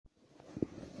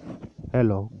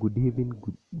Hello, good evening,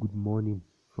 good morning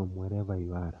from wherever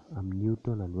you are. I'm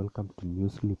Newton and welcome to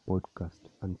Newsly Podcast.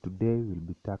 And today we'll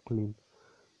be tackling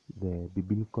the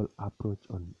biblical approach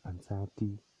on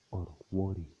anxiety or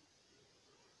worry.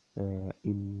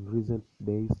 In recent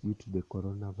days, due to the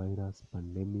coronavirus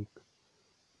pandemic,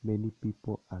 many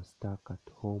people are stuck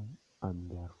at home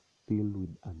and they are filled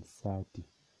with anxiety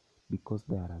because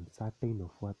they are uncertain of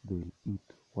what they'll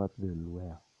eat, what they'll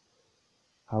wear,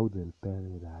 how they'll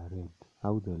pay their rent,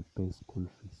 how they'll pay school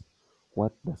fees,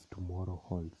 what does tomorrow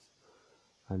holds.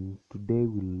 And today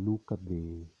we'll look at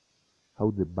the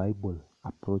how the Bible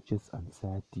approaches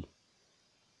anxiety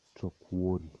stroke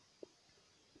worry.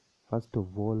 First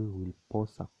of all, we'll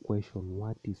pose a question: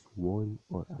 what is worry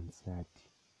or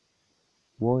anxiety?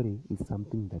 Worry is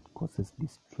something that causes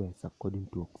distress according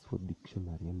to Oxford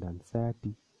Dictionary, and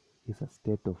anxiety is a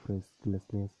state of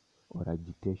restlessness or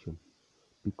agitation.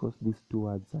 Because these two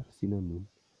words are synonyms,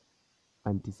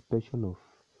 anticipation of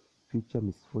future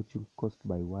misfortune caused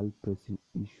by world-pressing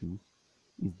issues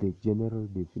is the general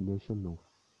definition of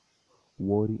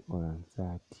worry or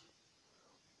anxiety.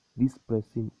 These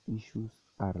pressing issues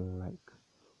are like: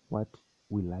 what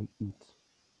will I eat?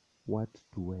 What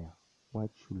to wear?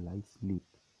 What should I sleep?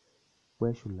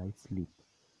 Where should I sleep?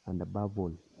 And above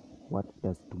all, what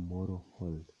does tomorrow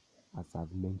hold? As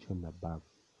I've mentioned above.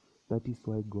 That is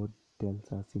why God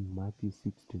tells us in Matthew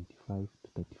 6:25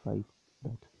 to 35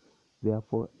 that,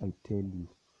 therefore I tell you,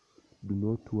 do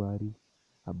not worry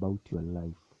about your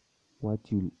life, what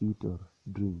you'll eat or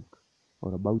drink,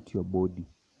 or about your body,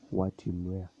 what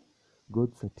you'll wear.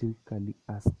 God satirically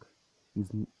asks,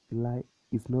 is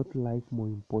not life more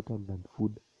important than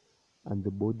food, and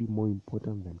the body more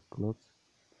important than clothes?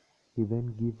 He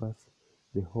then gives us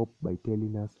the hope by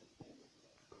telling us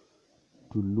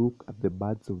to look at the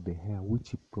birds of the air, which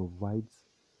He provides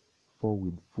for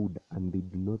with food, and they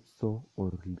do not sow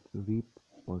or reap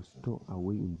or store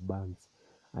away in barns,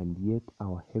 and yet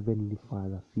our Heavenly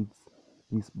Father feeds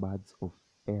these birds of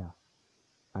air.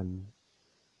 And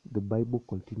the Bible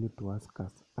continues to ask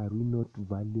us, are we not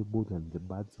valuable than the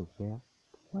birds of air?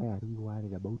 Why are we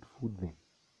worried about food then?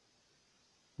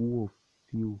 Who of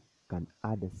you can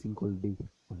add a single day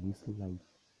on his life?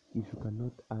 If you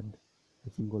cannot add a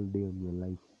single day on your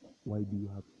life, why do you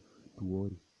have to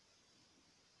worry?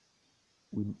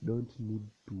 We don't need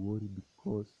to worry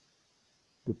because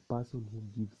the person who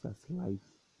gives us life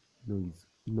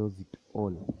knows it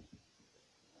all.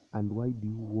 And why do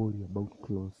you worry about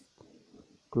clothes?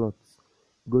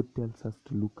 God tells us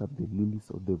to look at the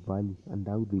lilies of the valley and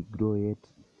how they grow, yet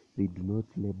they do not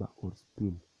labor or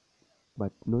spin.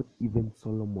 But not even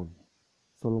Solomon,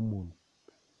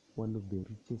 one of the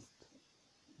richest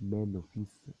men of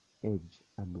his age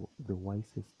and the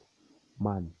wisest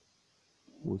man,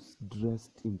 was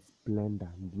dressed in splendor,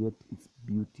 and yet his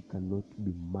beauty cannot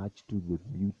be matched to the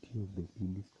beauty of the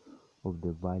lilies of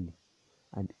the valley.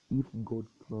 And if God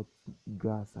clothes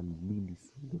grass and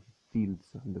lilies of the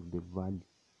fields and of the valley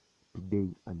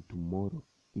today and tomorrow,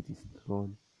 it is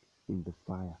thrown in the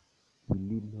fire, will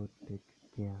He not take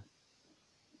care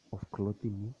of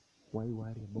clothing you? Why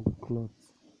worry about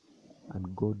clothes?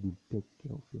 And God will take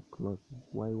care of your clothing.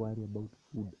 Why worry about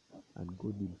food? And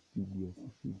God will feed you as He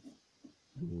feeds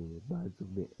the birds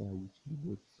of the air which do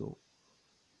not sow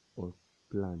or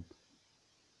plant.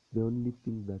 The only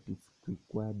thing that is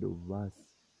required of us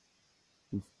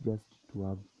is just to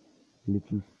have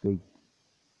little faith,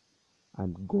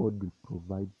 and God will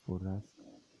provide for us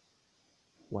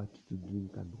what to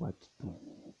drink and what to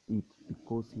eat,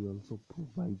 because He also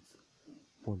provides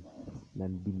for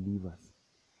non-believers.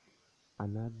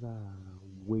 Another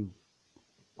way to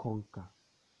conquer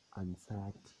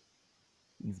anxiety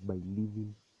is by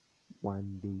living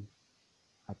one day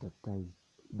at a time.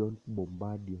 Don't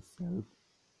bombard yourself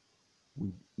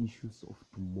with issues of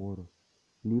tomorrow.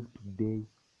 Live today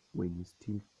when you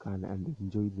still can and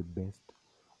enjoy the best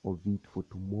of it, for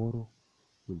tomorrow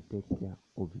will take care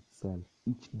of itself.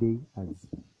 Each day has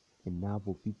enough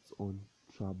of its own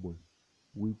trouble,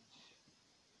 which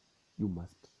you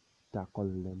must tackle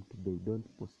them today.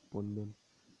 Don't postpone them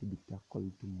to be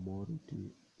tackled tomorrow.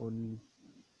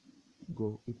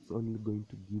 It's only going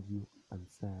to give you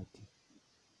anxiety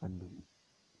and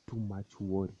too much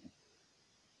worry.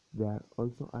 There are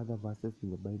also other verses in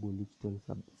the Bible which tells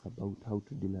us about how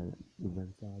to deal with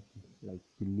anxiety, like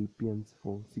Philippians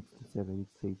 4:6-7. It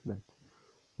says that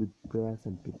with prayers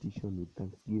and petition, with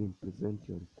thanksgiving, present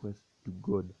your request to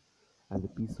God, and the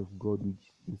peace of God,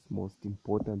 which is most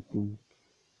important thing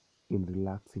in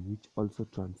relaxing, which also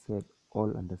transcends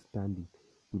all understanding,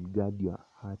 will guard your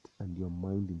heart and your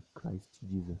mind in Christ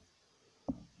Jesus.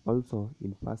 Also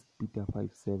in 1 Peter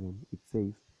 5:7 it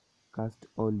says, cast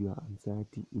all your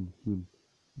anxiety in him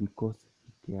because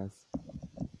he cares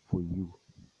for you.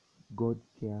 God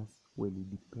cares. When we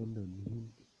depend on him,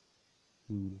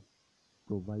 he will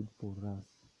provide for us,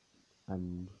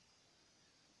 and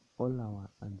all our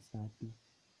anxiety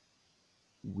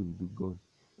will be gone.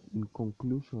 In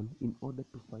conclusion, in order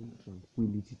to find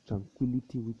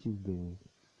tranquility, which is the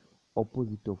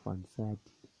opposite of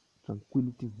anxiety,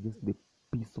 tranquility is just the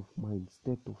peace of mind,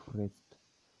 state of rest,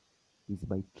 is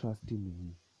by trusting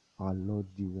in our Lord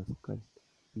Jesus Christ,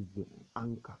 is the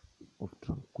anchor of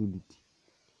tranquility.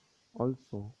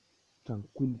 Also,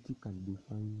 tranquility can be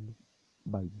found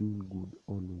by doing good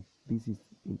always. This is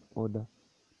in order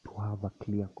to have a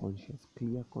clear conscience.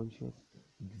 Clear conscience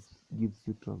gives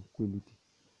you tranquility.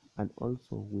 And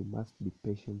also, we must be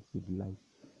patient with life.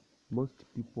 Most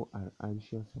people are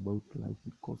anxious about life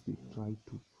because they try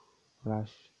to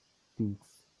rush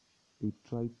things. They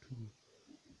try to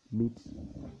meet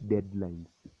deadlines.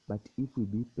 But if we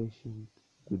be patient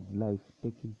with life,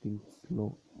 taking things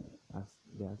slow as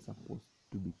they are supposed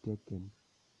to be taken,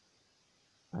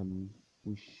 and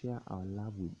we share our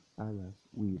love with others,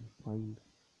 we will find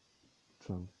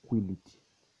tranquility.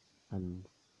 And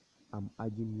I'm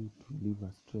urging you to live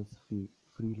a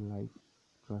stress-free life,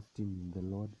 trusting in the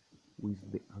Lord, who is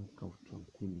the anchor of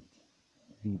tranquility.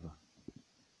 Viva!